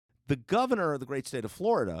The governor of the great state of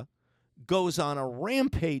Florida goes on a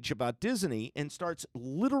rampage about Disney and starts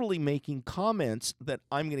literally making comments that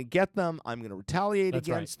I'm going to get them, I'm going to retaliate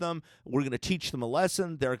against them, we're going to teach them a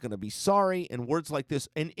lesson, they're going to be sorry, and words like this.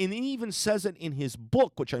 And he even says it in his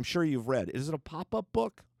book, which I'm sure you've read. Is it a pop-up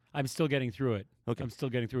book? I'm still getting through it. Okay. I'm still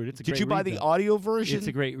getting through it. It's a Did great you buy read, the though. audio version? It's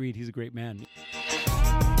a great read. He's a great man.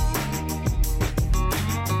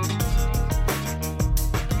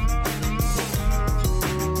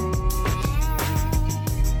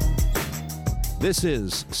 This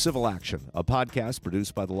is Civil Action, a podcast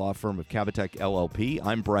produced by the law firm of Kabatek LLP.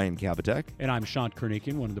 I'm Brian Kabatek. And I'm Shant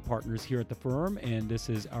Kurnikian, one of the partners here at the firm. And this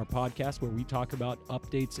is our podcast where we talk about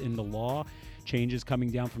updates in the law, changes coming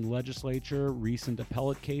down from the legislature, recent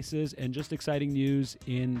appellate cases, and just exciting news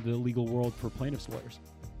in the legal world for plaintiffs' lawyers.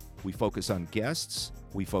 We focus on guests,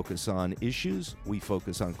 we focus on issues, we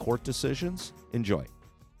focus on court decisions. Enjoy.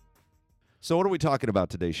 So what are we talking about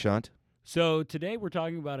today, Shant? So today we're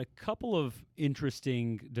talking about a couple of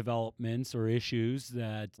interesting developments or issues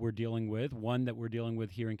that we're dealing with. One that we're dealing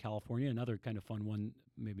with here in California, another kind of fun one,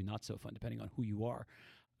 maybe not so fun, depending on who you are,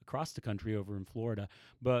 across the country over in Florida.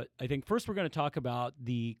 But I think first we're going to talk about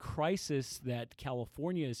the crisis that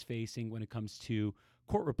California is facing when it comes to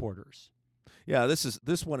court reporters. Yeah,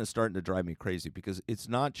 this one is starting to drive me crazy because it's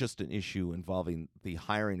not just an issue involving the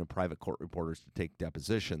hiring of private court reporters to take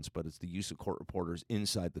depositions, but it's the use of court reporters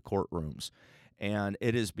inside the courtrooms. And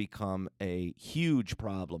it has become a huge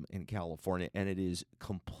problem in California, and it is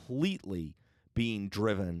completely being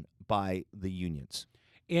driven by the unions.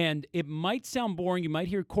 And it might sound boring. You might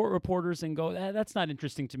hear court reporters and go, that's not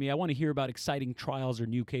interesting to me. I want to hear about exciting trials or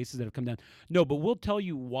new cases that have come down. No, but we'll tell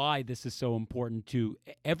you why this is so important to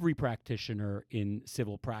every practitioner in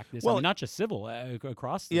civil practice. Well, I mean, not just civil,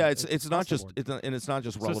 across the it's not just it's not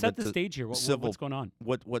just relevant. So set the stage here. What's going on?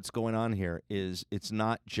 What's going on here is it's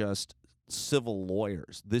not just civil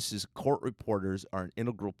lawyers. This is court reporters are an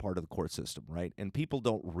integral part of the court system, right? And people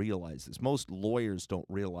don't realize this. Most lawyers don't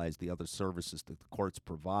realize the other services that the courts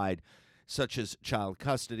provide, such as child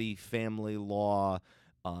custody, family law,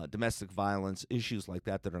 domestic violence, issues like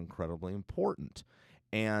that are incredibly important.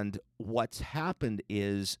 And what's happened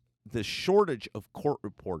is the shortage of court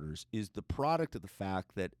reporters is the product of the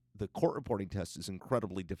fact that the court reporting test is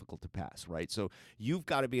incredibly difficult to pass, right? So you've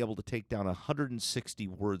got to be able to take down 160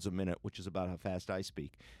 words a minute, which is about how fast I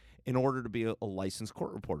speak, in order to be a licensed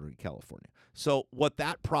court reporter in California. So what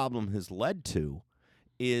that problem has led to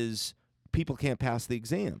is people can't pass the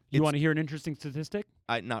exam. You want to hear an interesting statistic?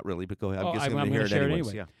 Not really, but go ahead. I'm I'm going to share it anyways.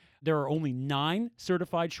 anyway. Yeah. There are only 9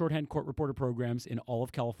 certified shorthand court reporter programs in all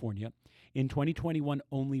of California. In 2021,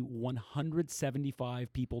 only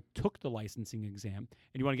 175 people took the licensing exam.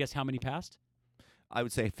 And you want to guess how many passed? I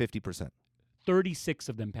would say 50%. 36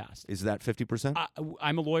 of them passed. Is that 50%?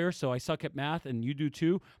 I'm a lawyer, so I suck at math, and you do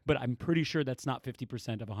too, but I'm pretty sure that's not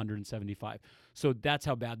 50% of 175. So that's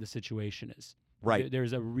how bad the situation is. Right.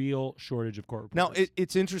 There's a real shortage of court reporters. Now,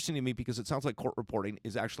 it's interesting to me because it sounds like court reporting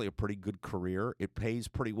is actually a pretty good career. It pays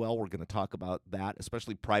pretty well. We're going to talk about that,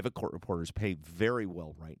 especially private court reporters pay very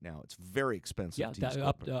well right now. It's very expensive. Yeah,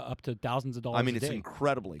 up to thousands of dollars I mean, a it's day.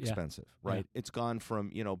 incredibly expensive, right? Yeah. It's gone from,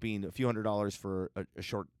 being a few $100s for a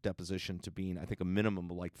short deposition to being, I think, a minimum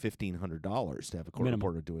of like $1,500 to have a court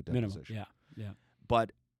reporter do a deposition. Minimum, yeah.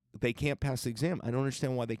 But they can't pass the exam. I don't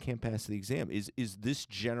understand why they can't pass the exam. Is this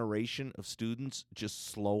generation of students just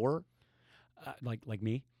slower? Like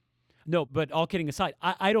me? No, but all kidding aside,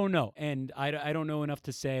 I don't know. And I don't know enough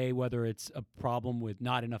to say whether it's a problem with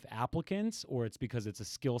not enough applicants or it's because it's a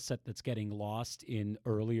skill set that's getting lost in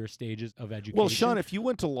earlier stages of education. Well, Sean, if you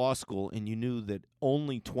went to law school and you knew that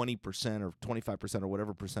only 20% or 25% or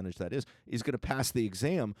whatever percentage that is going to pass the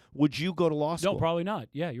exam, would you go to law school? No, probably not.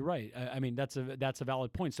 Yeah, you're right. I mean, that's a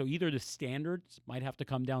valid point. So either the standards might have to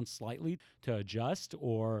come down slightly to adjust,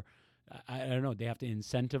 or I don't know, they have to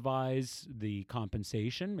incentivize the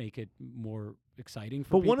compensation, make it more exciting for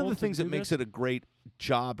people. But one of the things that makes it a great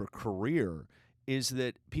job or career is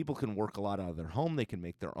that people can work a lot out of their home. They can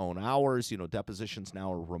make their own hours. Depositions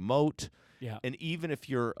now are remote. Yeah. And even if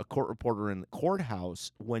you're a court reporter in the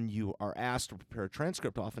courthouse, when you are asked to prepare a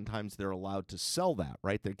transcript, oftentimes they're allowed to sell that,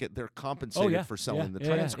 right? They're compensated for selling the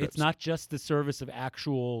transcripts. It's not just the service of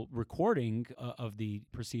actual recording of the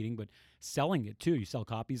proceeding, but selling it too. You sell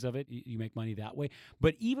copies of it. You make money that way.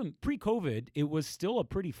 But even pre-COVID, it was still a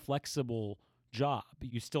pretty flexible job.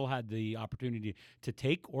 You still had the opportunity to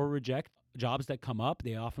take or reject jobs that come up,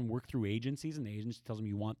 they often work through agencies, and the agency tells them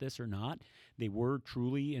you want this or not. They were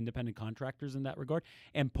truly independent contractors in that regard.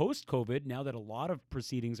 And post-COVID, now that a lot of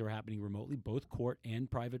proceedings are happening remotely, both court and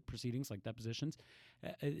private proceedings like depositions,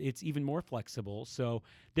 it's even more flexible. So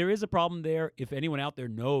there is a problem there. If anyone out there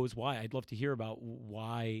knows why, I'd love to hear about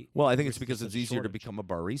why. Well, I think it's there's because such it's a easier to shortage. become a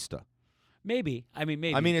barista. Maybe.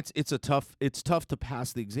 Maybe. I mean, it's tough to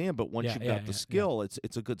pass the exam, but once Yeah, you've yeah, got the yeah, skill,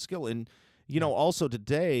 it's a good skill. And also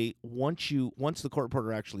today, once the court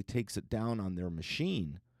reporter actually takes it down on their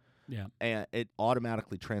machine, Yeah. and it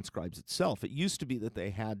automatically transcribes itself. It used to be that they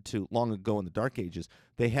had to, long ago in the dark ages,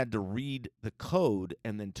 they had to read the code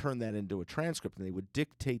and then turn that into a transcript, and they would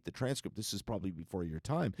dictate the transcript. This is probably before your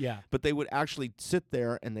time. Yeah. But they would actually sit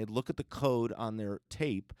there and they'd look at the code on their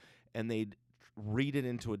tape, and they'd read it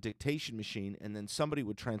into a dictation machine, and then somebody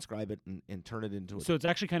would transcribe it and turn it into a. So it's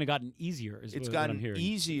actually kind of gotten easier. It's what gotten I'm hearing,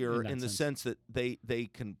 easier in in the sense that they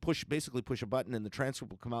can basically push a button and the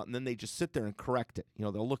transcript will come out, and then they just sit there and correct it.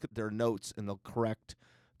 They'll look at their notes and they'll correct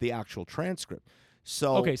the actual transcript.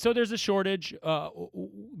 So Okay, so there's a shortage.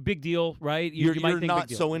 Big deal, right? you're might think not big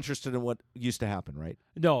deal. so interested in what used to happen, right?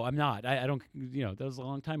 No, I'm not. I don't. That was a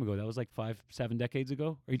long time ago. That was like 5-7 decades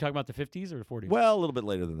ago. Are you talking about the 50s or the 40s? Well, a little bit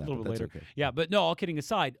later than that. A little but bit that's later. Okay. Yeah, but no, all kidding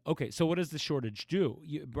aside. Okay, so what does the shortage do?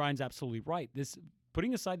 Brian's absolutely right.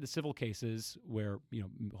 Putting aside the civil cases where,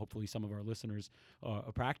 hopefully some of our listeners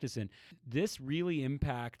practice in, this really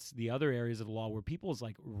impacts the other areas of the law where people's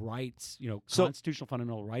rights, constitutional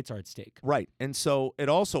fundamental rights are at stake. Right. And so it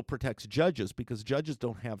also protects judges because judges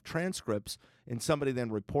don't have transcripts, and somebody then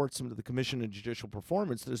reports them to the Commission on Judicial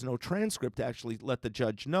Performance. There's no transcript to actually let the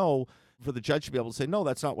judge know, for the judge to be able to say, no,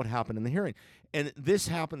 that's not what happened in the hearing. And this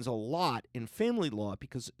happens a lot in family law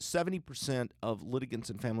because 70% of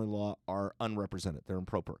litigants in family law are unrepresented. They're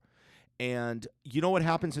improper. And you know what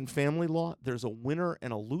happens in family law? There's a winner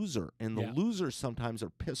and a loser, and the losers sometimes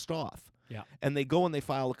are pissed off. Yeah. And they go and they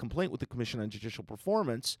file a complaint with the Commission on Judicial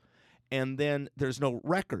Performance, and then there's no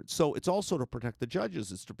record. So it's also to protect the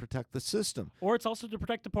judges. It's to protect the system. Or it's also to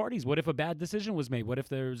protect the parties. What if a bad decision was made? What if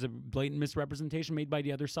there's a blatant misrepresentation made by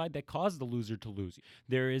the other side that caused the loser to lose?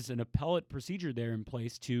 There is an appellate procedure there in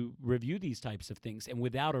place to review these types of things. And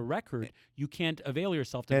without a record, you can't avail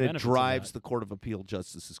yourself to the And it benefits of drives that. the Court of Appeal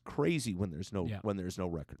justices crazy when there's no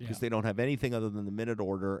record because they don't have anything other than the minute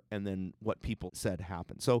order and then what people said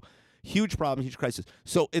happened. So huge problem, huge crisis.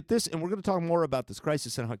 So at this, and we're going to talk more about this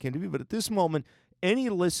crisis and how it came to be, but at this moment, any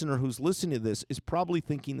listener who's listening to this is probably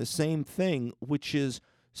thinking the same thing, which is,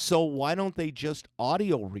 so why don't they just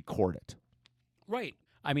audio record it? Right.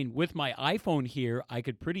 With my iPhone here, I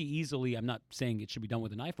could pretty easily, I'm not saying it should be done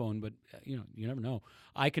with an iPhone, but, you never know.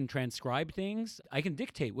 I can transcribe things. I can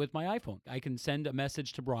dictate with my iPhone. I can send a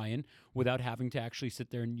message to Brian without having to actually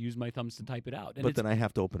sit there and use my thumbs to type it out. And but then I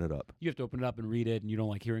have to open it up. You have to open it up and read it, and you don't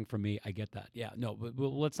like hearing from me. I get that. Yeah, no, but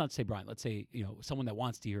let's not say Brian. Let's say, someone that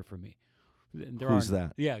wants to hear from me. Who's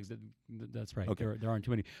that? Yeah, that's right. Okay. There aren't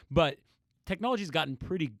too many. But technology's gotten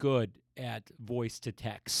pretty good at voice to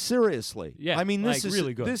text. Seriously. Yeah, this is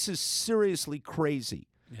really good. This is seriously crazy.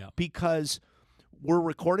 Yeah. Because we're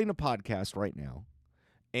recording a podcast right now,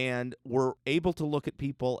 and we're able to look at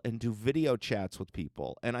people and do video chats with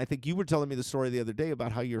people. And I think you were telling me the story the other day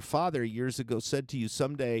about how your father years ago said to you,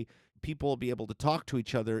 someday people will be able to talk to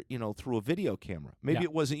each other, through a video camera. Maybe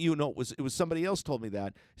it wasn't you. No, it was somebody else told me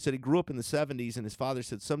that. He said he grew up in the 70s, and his father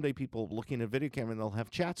said someday people looking at a video camera and they'll have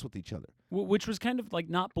chats with each other. Which was kind of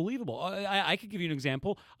not believable. I could give you an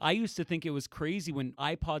example. I used to think it was crazy when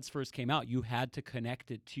iPods first came out. You had to connect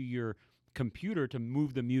it to your computer to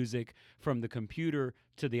move the music from the computer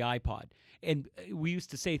to the iPod. And we used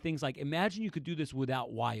to say things like, imagine you could do this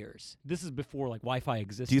without wires. This is before Wi-Fi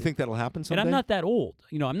existed. Do you think that'll happen someday? And I'm not that old.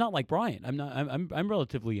 I'm not like Brian. I'm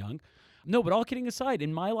relatively young. No, but all kidding aside,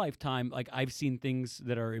 in my lifetime, I've seen things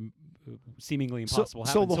that are seemingly impossible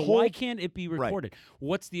happen. So why can't it be recorded? Right.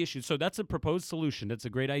 What's the issue? So that's a proposed solution. That's a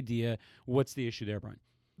great idea. What's the issue there, Brian?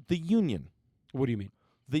 The union. What do you mean?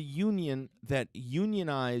 The union that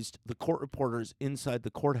unionized the court reporters inside the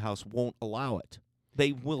courthouse won't allow it.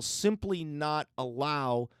 They will simply not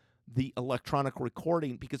allow the electronic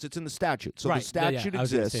recording because it's in the statute. So the statute exists. I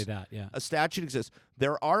was going to say that, yeah. A statute exists.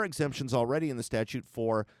 There are exemptions already in the statute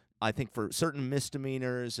for, I think, for certain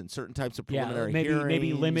misdemeanors and certain types of preliminary hearings.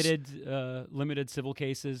 Maybe limited civil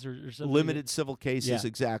cases or something. Limited civil cases,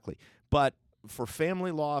 exactly. But for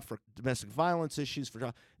family law, for domestic violence issues,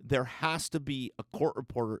 there has to be a court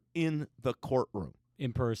reporter in the courtroom.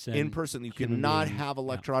 In person. You cannot have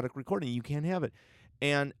electronic recording. You can't have it.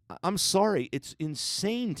 And I'm sorry, it's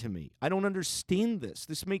insane to me. I don't understand this.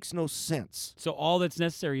 This makes no sense. So all that's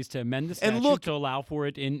necessary is to amend the statute to allow for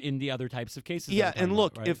it in the other types of cases. Yeah, and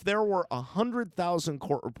look, right? if there were 100,000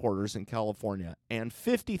 court reporters in California and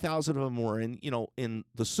 50,000 of them were in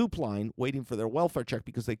the soup line waiting for their welfare check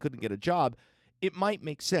because they couldn't get a job, it might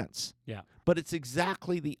make sense. Yeah. But it's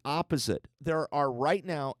exactly the opposite. There are right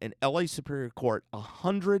now in LA Superior Court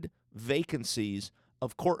 100 vacancies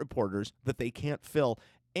of court reporters that they can't fill,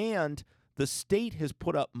 and the state has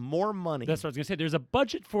put up more money. That's what I was going to say. There's a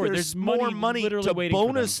budget for it. There's more money literally to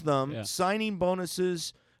bonus for them, signing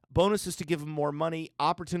bonuses to give them more money,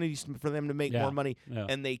 opportunities for them to make more money,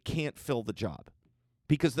 and they can't fill the job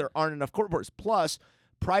because there aren't enough court reporters. Plus,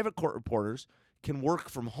 private court reporters can work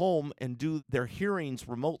from home and do their hearings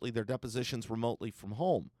remotely, their depositions remotely from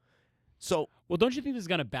home. So, well, don't you think this is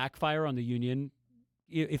going to backfire on the union?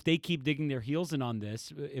 If they keep digging their heels in on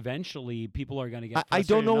this, eventually people are going to get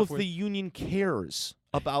frustrated. I don't know if the union cares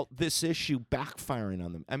about this issue backfiring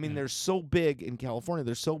on them. I mean, they're so big in California.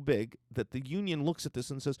 They're so big that the union looks at this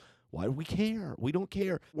and says, why do we care? We don't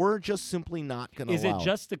care. We're just simply not going to allow. Is it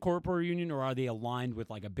just the corporate union, or are they aligned with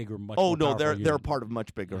like a bigger, much more powerful they're union? part of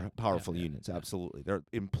much bigger, powerful unions. Absolutely. Their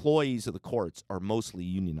employees of the courts are mostly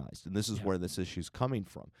unionized, and this is where this issue is coming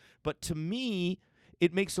from. But to me,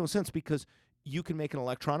 it makes no sense because you can make an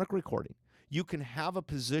electronic recording. You can have a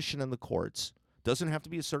position in the courts, doesn't have to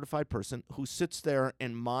be a certified person, who sits there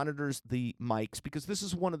and monitors the mics, because this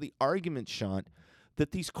is one of the arguments, Sean,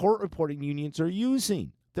 that these court reporting unions are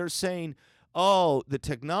using. They're saying, oh, the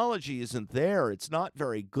technology isn't there. It's not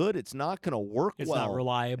very good. It's not going to work well. It's not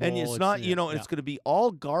reliable. And it's not, and it's going to be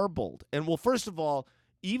all garbled. And, well, first of all,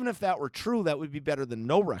 even if that were true, that would be better than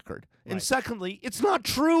no record. Right. And secondly, it's not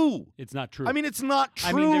true. It's not true. I mean, it's not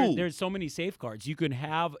true. I mean, there's so many safeguards. You can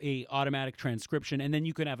have a automatic transcription, and then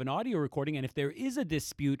you can have an audio recording. And if there is a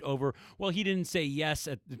dispute over, well, he didn't say yes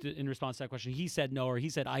in response to that question, he said no, or he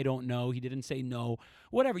said I don't know, he didn't say no,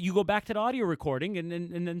 whatever. You go back to the audio recording, and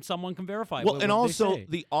then someone can verify. Well, what and also they say.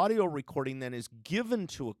 The audio recording then is given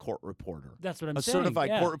to a court reporter. That's what I'm saying. A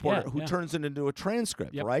certified court reporter who turns it into a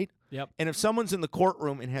transcript, right? Yep. And if someone's in the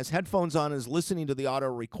courtroom and has headphones on and is listening to the audio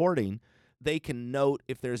recording, they can note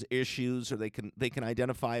if there's issues, or they can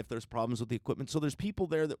identify if there's problems with the equipment. So there's people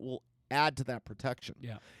there that will add to that protection.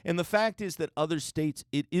 Yeah. And the fact is that other states,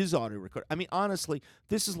 it is audio recording. I mean, honestly,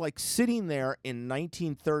 this is like sitting there in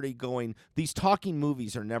 1930 going, these talking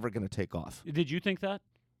movies are never going to take off. Did you think that?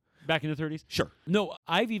 Back in the 30s? Sure. No,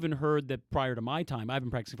 I've even heard that prior to my time, I've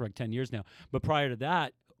been practicing for like 10 years now, but prior to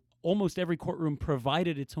that, almost every courtroom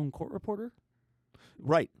provided its own court reporter.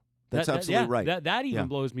 Right. That's absolutely right. That even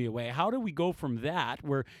blows me away. How do we go from that,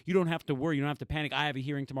 where you don't have to worry, you don't have to panic, I have a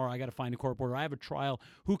hearing tomorrow, I got to find a court reporter, I have a trial,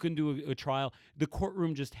 who can do a trial? The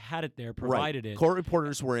courtroom just had it there, provided it. Court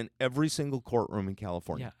reporters were in every single courtroom in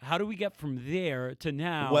California. Yeah. How do we get from there to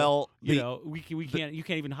now? Well, we can't. You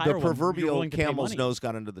can't even hire the one. proverbial camel's nose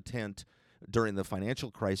got into the tent during the financial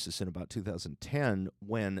crisis in about 2010,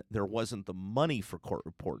 when there wasn't the money for court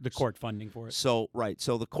reporters. The court funding for it. So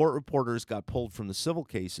the court reporters got pulled from the civil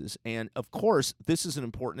cases. And, of course, this is an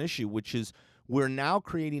important issue, which is we're now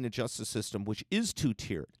creating a justice system which is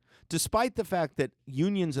two-tiered, despite the fact that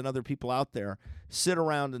unions and other people out there sit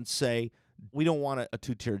around and say, we don't want a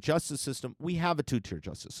two-tier justice system. We have a two-tier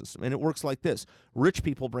justice system, and it works like this. Rich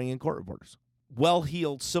people bring in court reporters.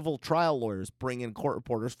 Well-heeled civil trial lawyers bring in court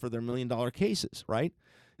reporters for their $1 million cases, right?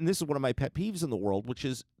 And this is one of my pet peeves in the world, which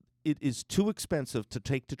is it is too expensive to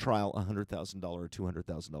take to trial a $100,000 or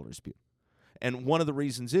 $200,000 dispute. And one of the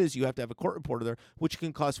reasons is you have to have a court reporter there, which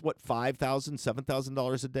can cost, $5,000,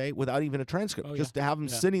 $7,000 a day without even a transcript. Just to have them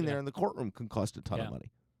sitting there in the courtroom can cost a ton of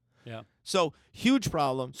money. Yeah. So, huge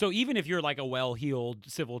problem. So even if you're like a well-heeled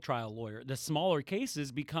civil trial lawyer, the smaller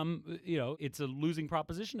cases become, it's a losing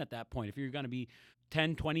proposition at that point. If you're going to be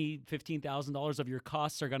 $10,000, $20,000, $15,000 of your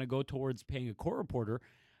costs are going to go towards paying a court reporter,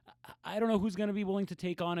 I don't know who's going to be willing to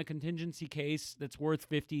take on a contingency case that's worth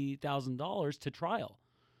 $50,000 to trial.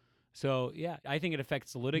 So, yeah, I think it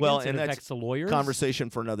affects the litigants, it affects the lawyers.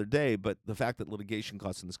 Conversation for another day, but the fact that litigation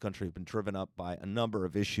costs in this country have been driven up by a number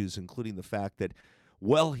of issues, including the fact that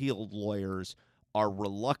well-heeled lawyers are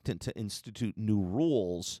reluctant to institute new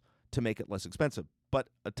rules to make it less expensive. But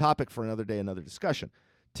a topic for another day, another discussion.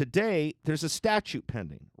 Today, there's a statute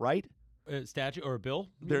pending, right? A statute or a bill?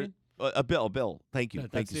 A bill. Thank you.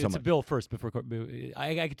 Thank you so much. It's a bill first before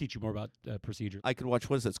I could teach you more about procedure. I could watch,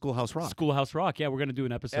 what is that, Schoolhouse Rock? Schoolhouse Rock, yeah. We're going to do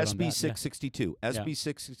an episode on that. SB 662. SB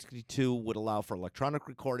 662 would allow for electronic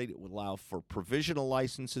recording. It would allow for provisional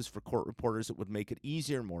licenses for court reporters. It would make it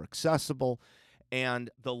easier, more accessible. And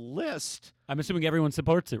the list, I'm assuming everyone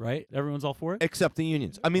supports it, right? Everyone's all for it? except the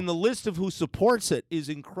unions. I mean, the list of who supports it is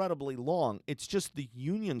incredibly long. It's just the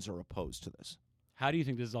unions are opposed to this. How do you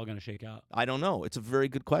think this is all going to shake out? I don't know. It's a very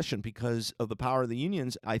good question because of the power of the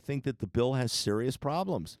unions. I think that the bill has serious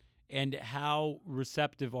problems. And how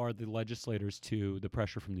receptive are the legislators to the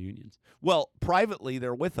pressure from the unions? Well, privately,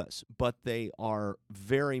 they're with us, but they are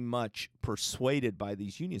very much persuaded by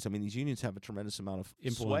these unions. I mean, these unions have a tremendous amount of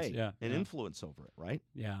Influence, sway and influence over it, right?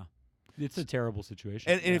 Yeah. It's a terrible situation.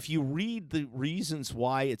 And if you read the reasons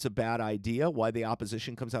why it's a bad idea, why the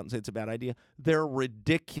opposition comes out and says it's a bad idea, they're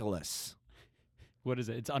ridiculous. What is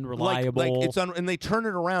it? It's unreliable. And they turn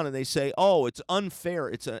it around and they say, "Oh, it's unfair.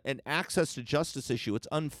 It's an access to justice issue. It's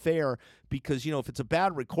unfair because if it's a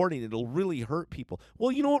bad recording, it'll really hurt people."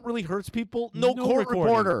 Well, you know what really hurts people? No court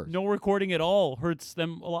reporter. No recording at all hurts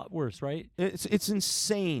them a lot worse, right? It's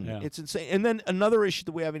insane. Yeah. It's insane. And then another issue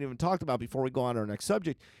that we haven't even talked about before we go on to our next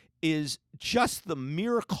subject is just the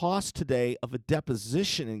mere cost today of a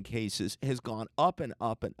deposition in cases has gone up and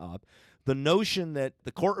up and up. The notion that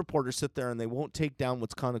the court reporters sit there and they won't take down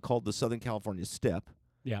what's kind of called the Southern California step.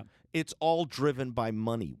 Yeah. It's all driven by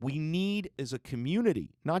money. We need, as a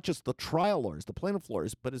community, not just the trial lawyers, the plaintiff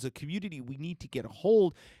lawyers, but as a community, we need to get a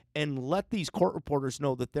hold and let these court reporters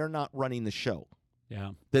know that they're not running the show.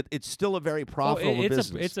 Yeah. That it's still a very profitable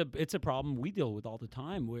business. It's a problem we deal with all the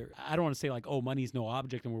time where I don't want to say like, oh, money's no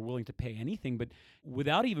object and we're willing to pay anything, but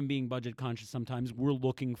without even being budget conscious, sometimes we're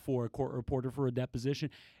looking for a court reporter for a deposition.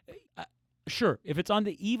 Sure, if it's on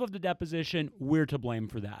the eve of the deposition, we're to blame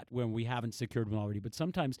for that when we haven't secured one already. But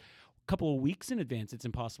sometimes a couple of weeks in advance, it's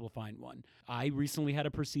impossible to find one. I recently had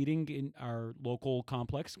a proceeding in our local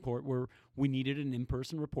complex court where we needed an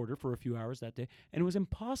in-person reporter for a few hours that day, and it was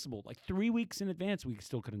impossible. Like 3 weeks in advance, we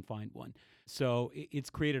still couldn't find one. So it's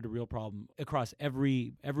created a real problem across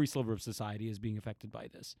every sliver of society is being affected by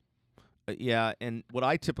this. Yeah, and what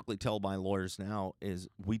I typically tell my lawyers now is,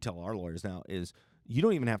 we tell our lawyers now is, you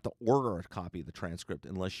don't even have to order a copy of the transcript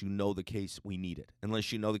unless you know the case, we need it.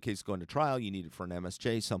 Unless you know the case is going to trial, you need it for an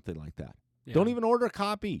MSJ, something like that. Yeah. Don't even order a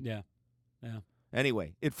copy. Yeah.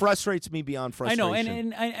 Anyway, it frustrates me beyond frustration. I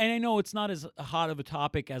know, and I know it's not as hot of a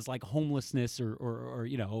topic as like homelessness or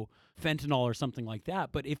fentanyl or something like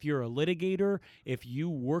that. But if you're a litigator, if you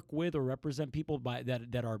work with or represent people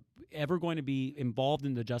that are ever going to be involved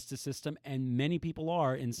in the justice system, and many people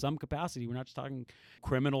are in some capacity, we're not just talking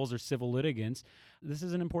criminals or civil litigants. This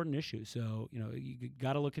is an important issue. So you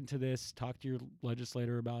got to look into this. Talk to your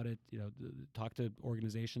legislator about it. Talk to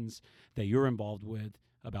organizations that you're involved with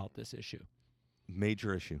about this issue.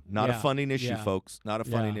 Major issue. Not a funding issue, Yeah. folks. Not a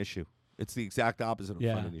funding issue. It's the exact opposite of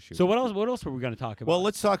a funding issue. So what else were we going to talk about? Well,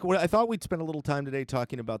 let's talk. I thought we'd spend a little time today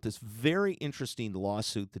talking about this very interesting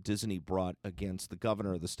lawsuit that Disney brought against the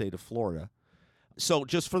governor of the state of Florida. So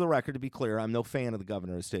just for the record, to be clear, I'm no fan of the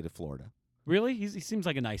governor of the state of Florida. Really? He seems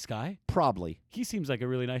like a nice guy. Probably. He seems like a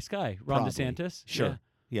really nice guy. Ron Probably. DeSantis? Sure.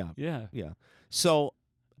 Yeah. Yeah. So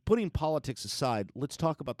putting politics aside, let's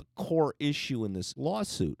talk about the core issue in this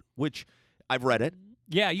lawsuit, which I've read it.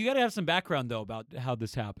 Yeah, you got to have some background, though, about how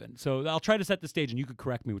this happened. So I'll try to set the stage, and you could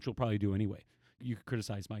correct me, which we'll probably do anyway. You could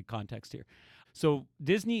criticize my context here. So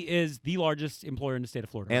Disney is the largest employer in the state of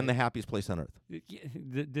Florida. And the happiest place on earth.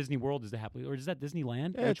 The Disney World is the happiest, or is that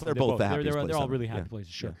Disneyland? Yeah, they're both the happiest They're place all on really earth. happy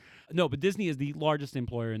places, sure. Yeah. No, but Disney is the largest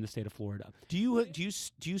employer in the state of Florida. Do you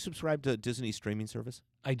subscribe to Disney's streaming service?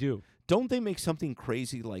 I do. Don't they make something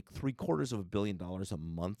crazy like $750 million a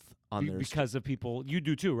month on their because of people? You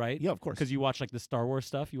do too, right? Yeah, of course. Because you watch like the Star Wars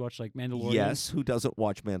stuff. You watch like Mandalorian. Yes, who doesn't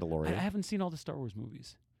watch Mandalorian? I haven't seen all the Star Wars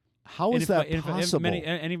movies. How is that If possible?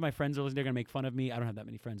 any of my friends are listening, they're going to make fun of me. I don't have that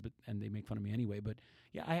many friends, and they make fun of me anyway. But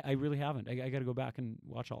yeah, I really haven't. I got to go back and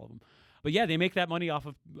watch all of them. But yeah, they make that money off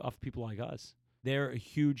of people like us. They're a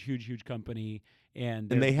huge company, and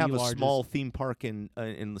they have a largest, small theme park in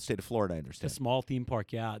the state of Florida, I a understand. small theme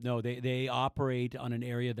park. Yeah, no, they operate on an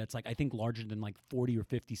area that's like I think larger than like 40 or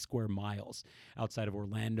 50 square miles outside of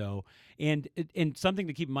Orlando. And something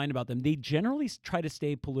to keep in mind about them, they generally try to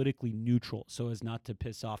stay politically neutral so as not to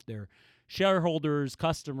piss off their shareholders,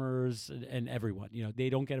 customers, and everyone. They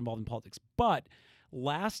don't get involved in politics, but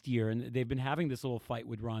last year, and they've been having this little fight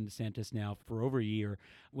with Ron DeSantis now for over a year,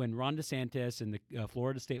 when Ron DeSantis and the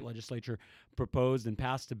Florida state legislature proposed and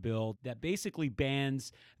passed a bill that basically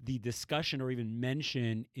bans the discussion or even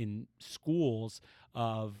mention in schools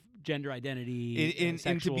of gender identity and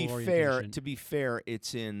sexual orientation. To be fair,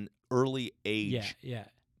 it's in early age Yeah.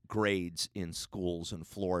 grades in schools in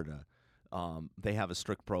Florida. They have a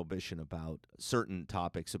strict prohibition about certain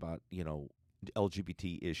topics about,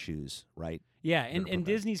 LGBT issues, right? Yeah, that are and prevented.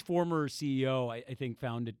 Disney's former CEO, I think,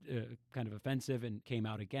 found it kind of offensive and came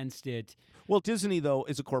out against it. Well, Disney, though,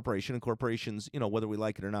 is a corporation, and corporations, whether we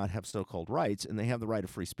like it or not, have so-called rights, and they have the right of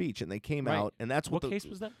free speech. And they came Right. out, and that's What case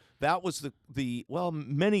was that? That was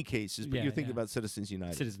many cases, but Yeah, you're thinking yeah. about Citizens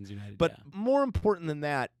United. Citizens United, But yeah. more important than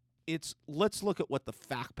that, let's look at what the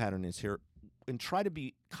fact pattern is here and try to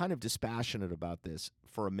be kind of dispassionate about this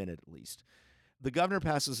for a minute at least. The governor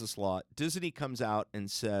passes this law. Disney comes out and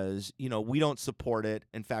says, we don't support it.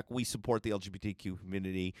 In fact, we support the LGBTQ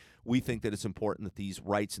community. We think that it's important that these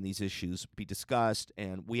rights and these issues be discussed.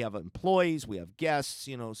 And we have employees, we have guests,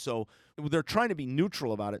 so they're trying to be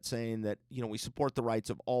neutral about it, saying that, we support the rights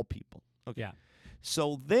of all people. Okay. Yeah.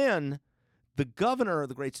 So then the governor of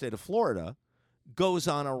the great state of Florida goes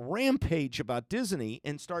on a rampage about Disney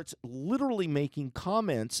and starts literally making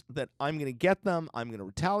comments that I'm going to get them, I'm going to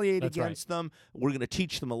retaliate That's against them, we're going to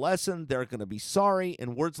teach them a lesson, they're going to be sorry,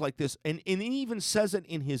 and words like this. And he even says it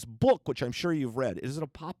in his book, which I'm sure you've read. Is it a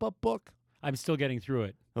pop-up book? I'm still getting through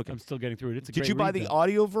it. Okay. I'm still getting through it. It's a Did great you buy read, the though.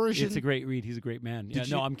 audio version? It's a great read. He's a great man. Yeah,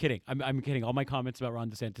 Did no, you- I'm kidding. I'm kidding. All my comments about Ron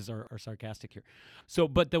DeSantis are sarcastic here. So,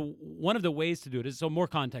 but one of the ways to do it is, so more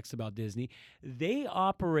context about Disney. They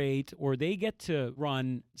operate, or they get to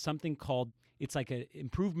run something called, it's like an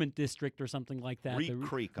improvement district or something like that. Reed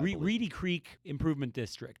Creek, I believe. Reedy Creek Improvement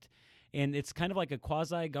District. And it's kind of like a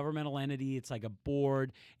quasi-governmental entity. It's like a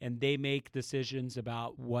board, and they make decisions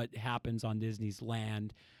about what happens on Disney's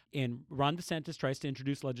land. And Ron DeSantis tries to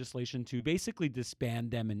introduce legislation to basically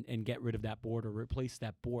disband them and get rid of that board or replace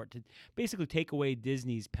that board, to basically take away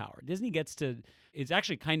Disney's power. Disney gets to, it's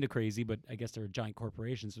actually kind of crazy, but I guess they're a giant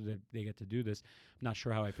corporation, so they get to do this. I'm not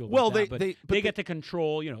sure how I feel about Well, that, but but they get to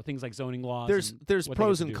control, things like zoning laws. There's and there's what they get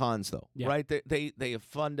pros to and do. cons, though, Yeah. right? They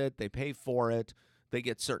fund it, they pay for it, they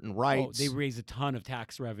get certain Oh, rights. they raise a ton of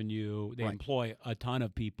tax revenue. They Right. employ a ton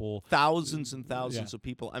of people. Thousands and thousands of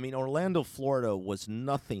people. I mean, Orlando, Florida was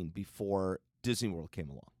nothing before Disney World came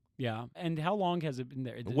along. Yeah. And how long has it been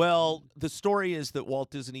there? Well, the story is that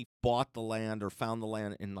Walt Disney bought the land or found the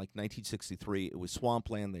land in like 1963. It was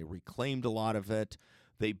swampland. They reclaimed a lot of it.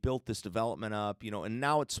 They built this development up, and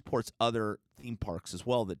now it supports other theme parks as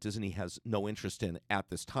well that Disney has no interest in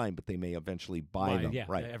at this time, but they may eventually buy them. Yeah,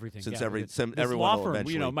 right. everything. Since yeah, this law everyone will firm,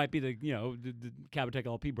 eventually. might be the Cabotec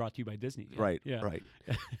LP brought to you by Disney. Yeah, Right, yeah. right.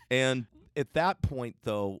 And at that point,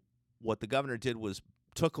 though, what the governor did was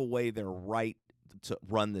took away their right to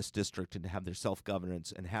run this district and to have their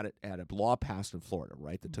self-governance, and had a law passed in Florida,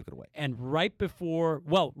 right, that took it away. And right before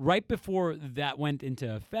that went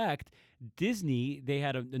into effect, Disney, they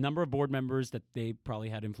had a number of board members that they probably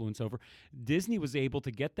had influence over. Disney was able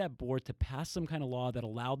to get that board to pass some kind of law that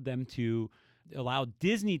allowed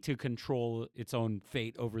Disney to control its own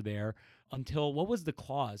fate over there until, what was the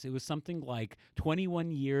clause? It was something like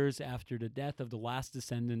 21 years after the death of the last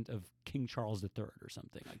descendant of King Charles III or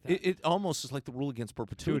something like that. It almost is like the rule against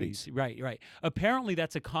perpetuities. Right. Apparently,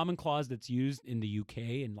 that's a common clause that's used in the UK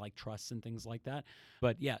and like trusts and things like that.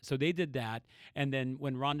 But yeah, so they did that. And then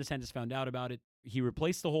when Ron DeSantis found out about it, he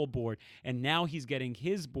replaced the whole board, and now he's getting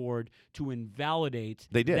his board to invalidate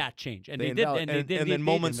that change. And they did. And then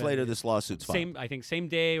moments later, this lawsuit's filed. I think same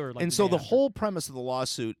day or like. And the so day the after. whole premise of the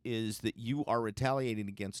lawsuit is that you are retaliating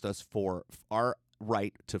against us for our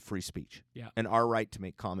right to free speech, and our right to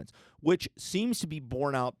make comments, which seems to be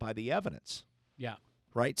borne out by the evidence. Yeah.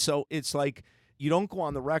 Right. So it's like, you don't go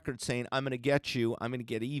on the record saying, I'm going to get you, I'm going to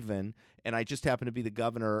get even, and I just happen to be the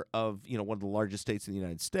governor of, one of the largest states in the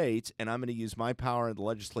United States, and I'm going to use my power in the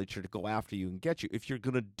legislature to go after you and get you. If you're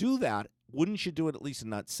going to do that, wouldn't you do it at least and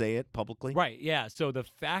not say it publicly? Right, yeah. So the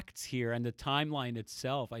facts here and the timeline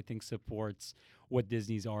itself, I think, supports what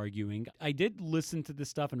Disney's arguing. I did listen to this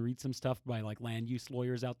stuff and read some stuff by like land use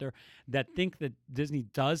lawyers out there that think that Disney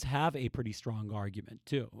does have a pretty strong argument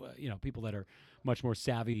too. People that are much more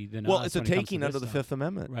savvy than us. Well, it's a when it comes to taking this under the stuff. Fifth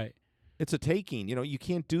Amendment. Right. It's a taking. You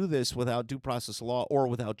can't do this without due process of law or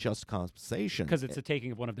without just compensation. Because it's a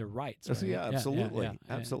taking of one of their rights. Right? Yeah, absolutely. Yeah.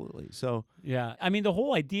 Absolutely. So, yeah. I mean, the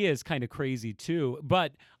whole idea is kind of crazy too.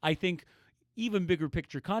 But I think even bigger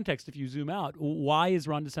picture context, if you zoom out, why is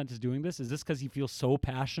Ron DeSantis doing this? Is this because he feels so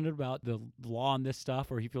passionate about the law on this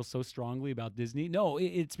stuff, or he feels so strongly about Disney? No,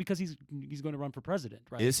 it's because he's going to run for president,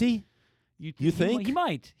 right? Is he? You think? He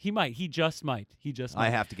might. He just might. I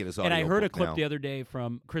have to get his audio. And I heard a book clip now. the other day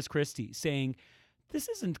from Chris Christie saying, this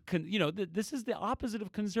isn't, this is the opposite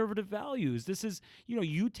of conservative values. This is,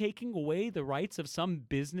 you taking away the rights of some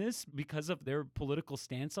business because of their political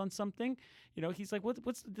stance on something. He's like,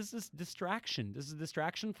 this is distraction. This is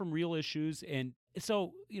distraction from real issues. And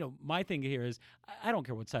So, my thing here is I don't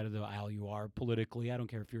care what side of the aisle you are politically. I don't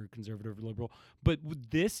care if you're conservative or liberal. But with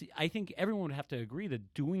this, I think everyone would have to agree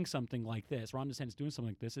that doing something like this, Ron DeSantis doing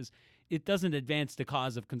something like this, it doesn't advance the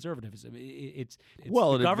cause of conservatism. It's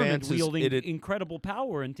Well, the it government advances- wielding it- incredible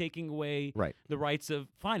power and taking away Right. the rights of,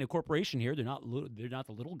 fine, a corporation here. They're not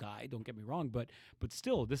the little guy, don't get me wrong. But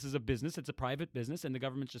still, this is a business. It's a private business. And the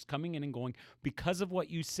government's just coming in and going, because of what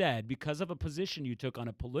you said, because of a position you took on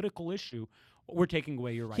a political issue, we're taking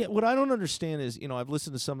away your rights. Yeah, what I don't understand is, I've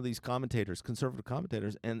listened to some of these commentators, conservative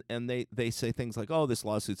commentators, and they say things like, "Oh, this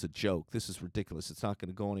lawsuit's a joke. This is ridiculous. It's not going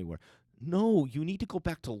to go anywhere." No, you need to go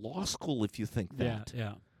back to law school if you think that.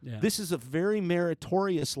 Yeah. This is a very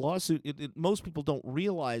meritorious lawsuit. Most people don't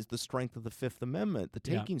realize the strength of the Fifth Amendment, the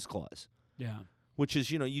Takings Clause. Yeah. Which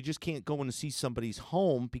is, you just can't go in and see somebody's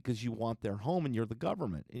home because you want their home and you're the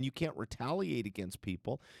government. And you can't retaliate against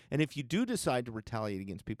people. And if you do decide to retaliate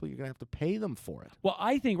against people, you're going to have to pay them for it. Well,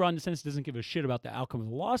 I think Ron DeSantis doesn't give a shit about the outcome of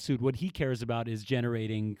the lawsuit. What he cares about is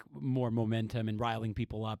generating more momentum and riling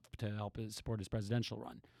people up to help support his presidential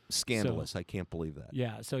run. Scandalous. I can't believe that.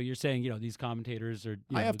 Yeah, so you're saying, these commentators are...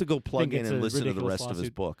 I have to go plug in and listen to the rest of his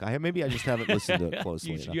book. Maybe I just haven't listened to it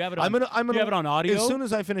closely enough. You have it on, do you have it on audio? As soon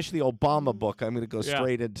as I finish the Obama book, I'm going to go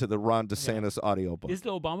straight into the Ron DeSantis audio book. Is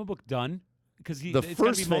the Obama book done? Because the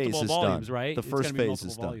first phase is volumes, done. Right? The first phase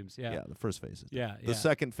is done. Yeah, the first phase is done. Yeah. The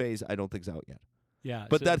second phase, I don't think is out yet. Yeah.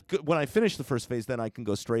 But when I finish the first phase, then I can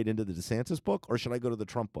go straight into the DeSantis book, or should I go to the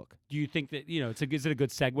Trump book? Do you think that, is it a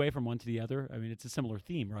good segue from one to the other? I mean, it's a similar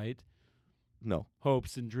theme, right? No.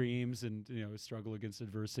 Hopes and dreams and, struggle against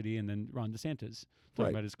adversity, and then Ron DeSantis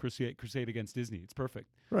talking about his crusade against Disney. It's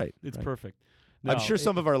perfect. Right. It's right. perfect. I'm sure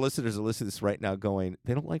some of our listeners are listening to this right now going,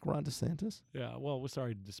 they don't like Ron DeSantis? Yeah, well, we're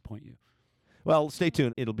sorry to disappoint you. Well, stay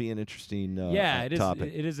tuned. It'll be an interesting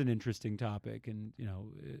topic. It is an interesting topic, and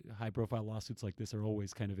high-profile lawsuits like this are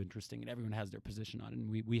always kind of interesting, and everyone has their position on it,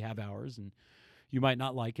 and we have ours, and you might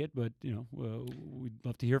not like it, but we'd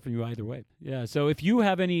love to hear from you either way. Yeah. So if you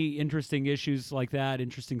have any interesting issues like that,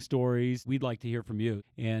 interesting stories, we'd like to hear from you.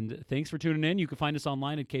 And thanks for tuning in. You can find us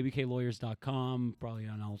online at kbklawyers.com, probably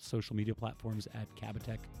on all social media platforms at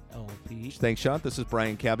Kabatek LP. Thanks, Sean. This is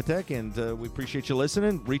Brian Kabatek, and we appreciate you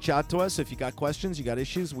listening. Reach out to us if you got questions, you got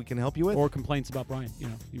issues we can help you with, or complaints about Brian.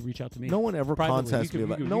 You reach out to me. No one ever contacts me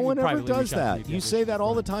about. No one ever does that. You say that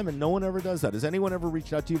all the time, and no one ever does that. Has anyone ever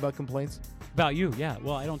reached out to you about complaints? About you, yeah.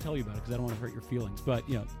 Well, I don't tell you about it because I don't want to hurt your feelings. But,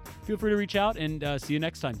 feel free to reach out, and see you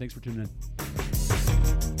next time. Thanks for tuning in.